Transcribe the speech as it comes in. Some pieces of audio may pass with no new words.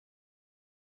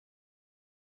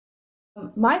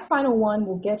My final one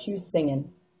will get you singing.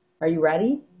 Are you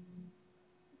ready?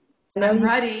 I know I'm you,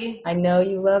 ready. I know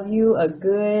you love you a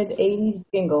good 80s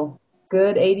jingle,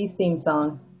 good 80s theme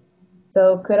song.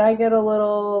 So could I get a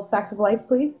little facts of life,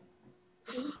 please?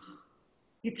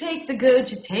 You take the good,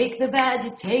 you take the bad,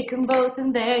 you take them both,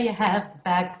 and there you have the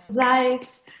facts of life.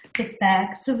 The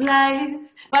facts of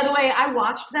life. By the way, I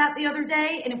watched that the other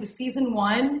day, and it was season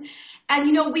one. And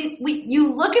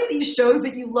you look at these shows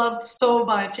that you loved so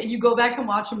much, and you go back and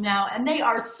watch them now, and they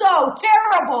are so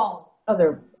terrible. Oh,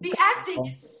 they're The acting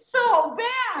awful. is so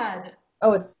bad.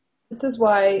 Oh, this is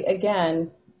why again,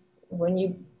 when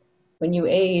you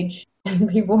age and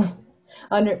people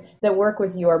under that work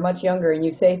with you are much younger and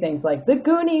you say things like The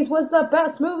Goonies was the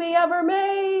best movie ever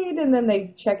made and then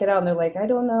they check it out and they're like, I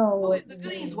don't know Oh, what the you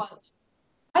Goonies mean. was.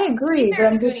 I To be agree, but fair,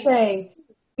 the I'm just Goonies saying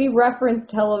was. we reference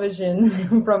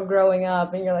television from growing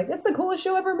up and you're like, that's the coolest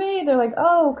show ever made. They're like,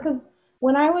 oh, because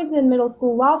when I was in middle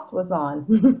school, Lost was on.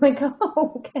 Like,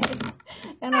 oh, okay.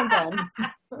 And I'm done.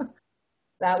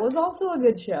 That was also a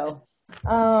good show.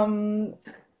 Um,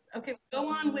 Okay, go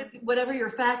on with whatever your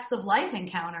facts of life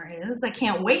encounter is. I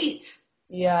can't wait.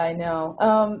 yeah, I know.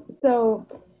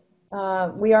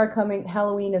 We are coming,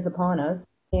 Halloween is upon us,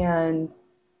 and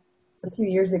a few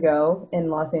years ago in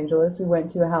Los Angeles, we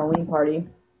went to a Halloween party.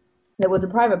 It was a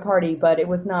private party, but it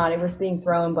was not. It was being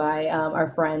thrown by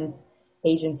our friend's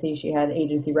agency. She had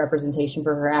agency representation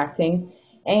for her acting.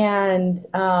 And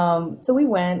so we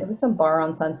went. It was some bar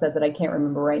on Sunset that I can't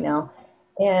remember right now.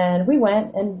 And we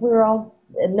went, and we were all,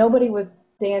 and nobody was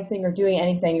dancing or doing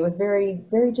anything. It was very,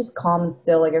 very just calm and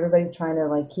still. Like everybody's trying to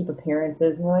like keep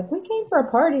appearances. And we're like, we came for a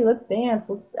party. Let's dance.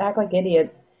 Let's act like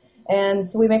idiots. And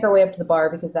so we make our way up to the bar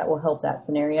because that will help that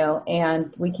scenario.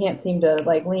 And we can't seem to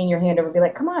like lean your hand over and be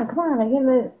like, come on, I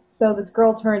get it. So this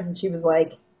girl turns and she was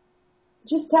like,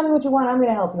 just tell me what you want. I'm going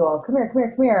to help you all. Come here, come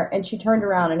here, come here. And she turned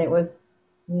around and it was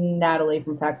Natalie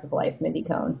from Facts of Life, Mindy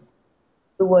Cohn,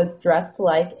 who was dressed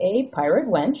like a pirate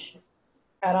wench,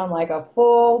 had on like a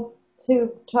full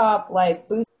tube top, like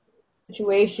boot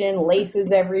situation,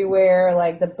 laces everywhere,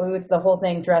 like the boots, the whole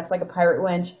thing, dressed like a pirate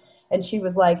wench. And she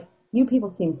was like, "You people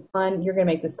seem fun. You're gonna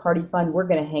make this party fun. We're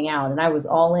gonna hang out." And I was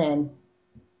all in.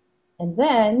 And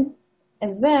then,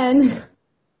 and then,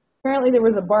 apparently there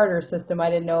was a barter system I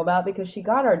didn't know about because she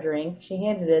got our drink, she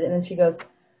handed it, and then she goes,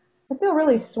 "I feel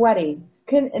really sweaty."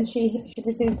 And she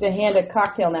proceeds to hand a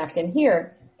cocktail napkin.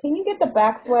 Here, can you get the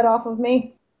back sweat off of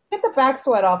me? Get the back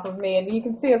sweat off of me, and you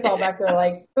can see us all back there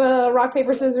like rock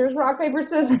paper scissors,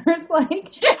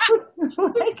 like, Yeah, who's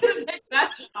like. gonna take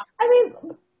that shot? I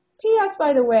mean, P.S.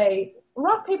 By the way,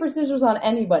 rock paper scissors on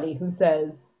anybody who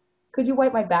says, "Could you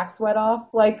wipe my back sweat off?"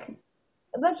 Like,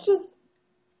 that's just.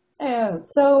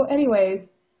 So, anyways,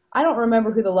 I don't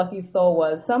remember who the lucky soul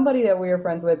was. Somebody that we were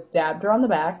friends with dabbed her on the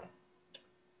back,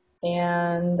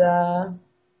 and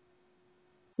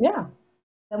yeah.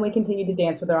 Then we continued to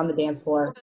dance with her on the dance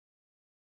floor.